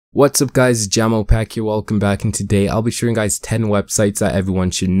What's up guys, JamoPak here, welcome back, and today I'll be showing you guys 10 websites that everyone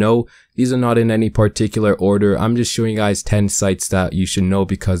should know. These are not in any particular order, I'm just showing you guys 10 sites that you should know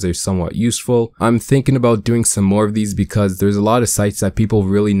because they're somewhat useful. I'm thinking about doing some more of these because there's a lot of sites that people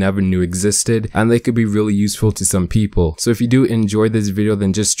really never knew existed and they could be really useful to some people. So if you do enjoy this video,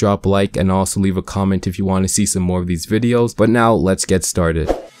 then just drop a like and also leave a comment if you want to see some more of these videos. But now let's get started.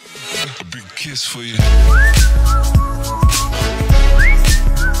 A big kiss for you.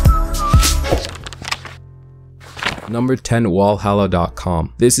 Number 10,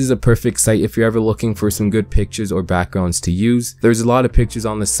 Walhalla.com. This is a perfect site if you're ever looking for some good pictures or backgrounds to use. There's a lot of pictures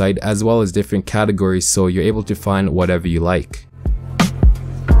on the site as well as different categories, so you're able to find whatever you like.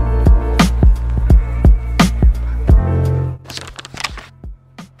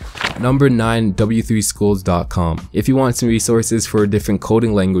 Number 9, W3Schools.com. If you want some resources for different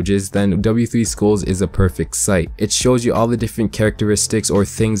coding languages, then W3Schools is a perfect site. It shows you all the different characteristics or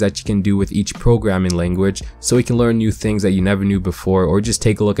things that you can do with each programming language, so you can learn new things that you never knew before, or just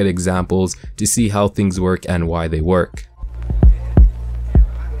take a look at examples to see how things work and why they work.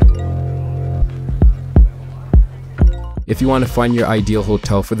 If you want to find your ideal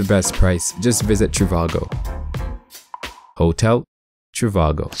hotel for the best price, just visit Trivago. Hotel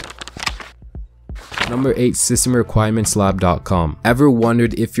Trivago. Number 8, SystemRequirementsLab.com. Ever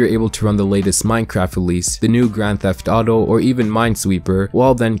wondered if you're able to run the latest Minecraft release, the new Grand Theft Auto, or even Minesweeper?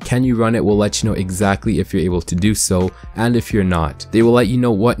 Well then, Can You Run It will let you know exactly if you're able to do so, and if you're not. They will let you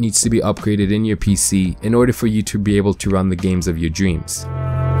know what needs to be upgraded in your PC in order for you to be able to run the games of your dreams.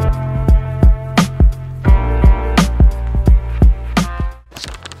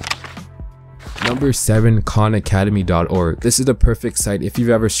 Number 7, KhanAcademy.org. This is the perfect site if you've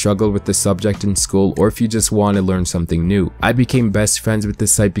ever struggled with the subject in school or if you just want to learn something new. I became best friends with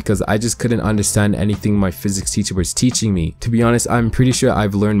this site because I just couldn't understand anything my physics teacher was teaching me. To be honest, I'm pretty sure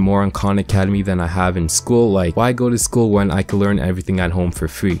I've learned more on Khan Academy than I have in school. Like, why go to school when I can learn everything at home for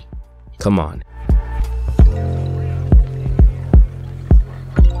free? Come on.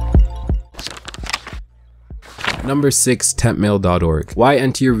 Number 6, Tenmillorg. Why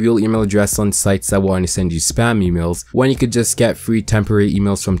enter your real email address on sites that want to send you spam emails when you could just get free temporary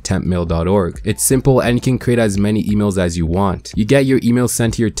emails from Tenmillorg? It's simple and you can create as many emails as you want. You get your email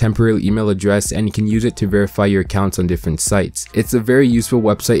sent to your temporary email address and you can use it to verify your accounts on different sites. It's a very useful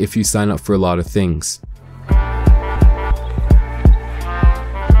website if you sign up for a lot of things.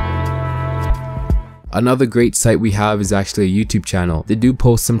 Another great site we have is actually a YouTube channel. They do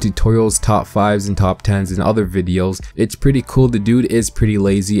post some tutorials, top 5s and top 10s and other videos. It's pretty cool. The dude is pretty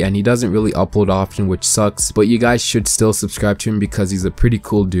lazy and he doesn't really upload often, which sucks, but you guys should still subscribe to him because he's a pretty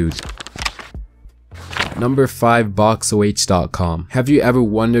cool dude. Number 5, BoxOH.com. Have you ever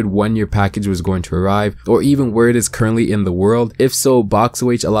wondered when your package was going to arrive, or even where it is currently in the world? If so,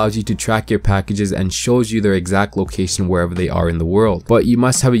 BoxOH allows you to track your packages and shows you their exact location wherever they are in the world. But you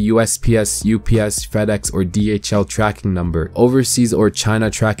must have a USPS, UPS, FedEx, or DHL tracking number. Overseas or China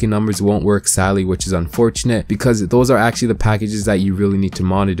tracking numbers won't work sadly, which is unfortunate because those are actually the packages that you really need to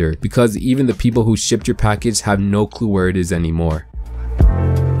monitor, because even the people who shipped your package have no clue where it is anymore.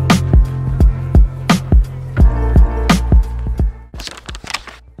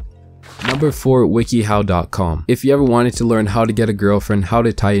 Number 4, WikiHow.com. If you ever wanted to learn how to get a girlfriend, how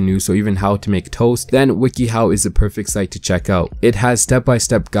to tie a noose, or even how to make toast, then WikiHow is the perfect site to check out. It has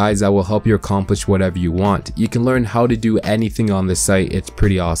step-by-step guides that will help you accomplish whatever you want. You can learn how to do anything on this site. It's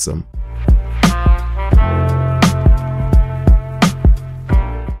pretty awesome.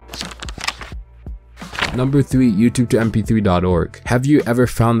 Number 3, YouTube2MP3.org. Have you ever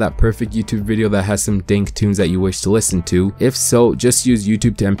found that perfect YouTube video that has some dank tunes that you wish to listen to? If so, just use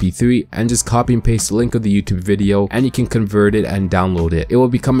YouTube to MP3 and just copy and paste the link of the YouTube video and you can convert it and download it. It will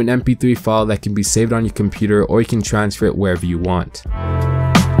become an MP3 file that can be saved on your computer, or you can transfer it wherever you want.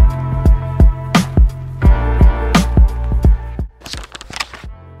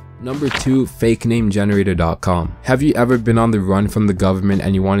 Number 2, FakeNameGenerator.com. Have you ever been on the run from the government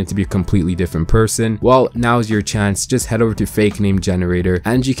and you wanted to be a completely different person? Well, now's your chance. Just head over to Fake Name Generator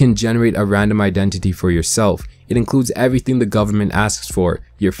and you can generate a random identity for yourself. It includes everything the government asks for: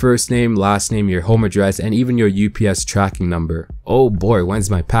 your first name, last name, your home address, and even your UPS tracking number. Oh boy,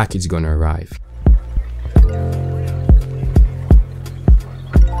 when's my package gonna arrive?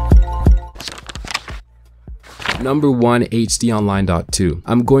 Number 1, hdonline.to.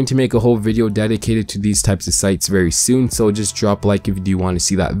 I'm going to make a whole video dedicated to these types of sites very soon, so just drop a like if you do want to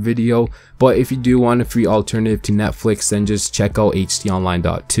see that video. But if you do want a free alternative to Netflix, then just check out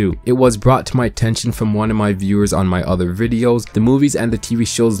hdonline.to. It was brought to my attention from one of my viewers on my other videos. The movies and the TV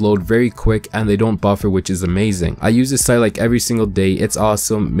shows load very quick and they don't buffer, which is amazing. I use this site like every single day. It's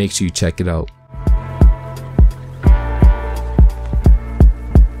awesome. Make sure you check it out.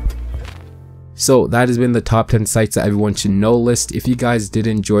 So that has been the top 10 sites that everyone should know list. If you guys did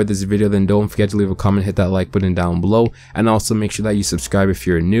enjoy this video, then don't forget to leave a comment, hit that like button down below, and also make sure that you subscribe if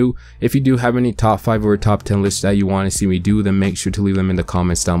you're new. If you do have any top 5 or top 10 lists that you want to see me do, then make sure to leave them in the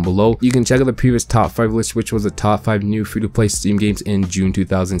comments down below. You can check out the previous top 5 list, which was the top 5 new free-to-play Steam games in June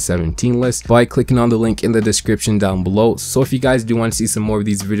 2017 list, by clicking on the link in the description down below. So if you guys do want to see some more of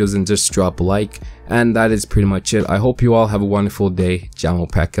these videos, then just drop a like. And that is pretty much it. I hope you all have a wonderful day.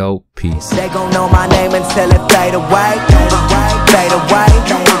 JamoPak out. Peace. They gon' know my name until it fade away. Fade away. Fade away.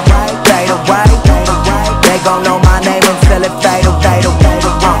 They gon' know my name until it fade away.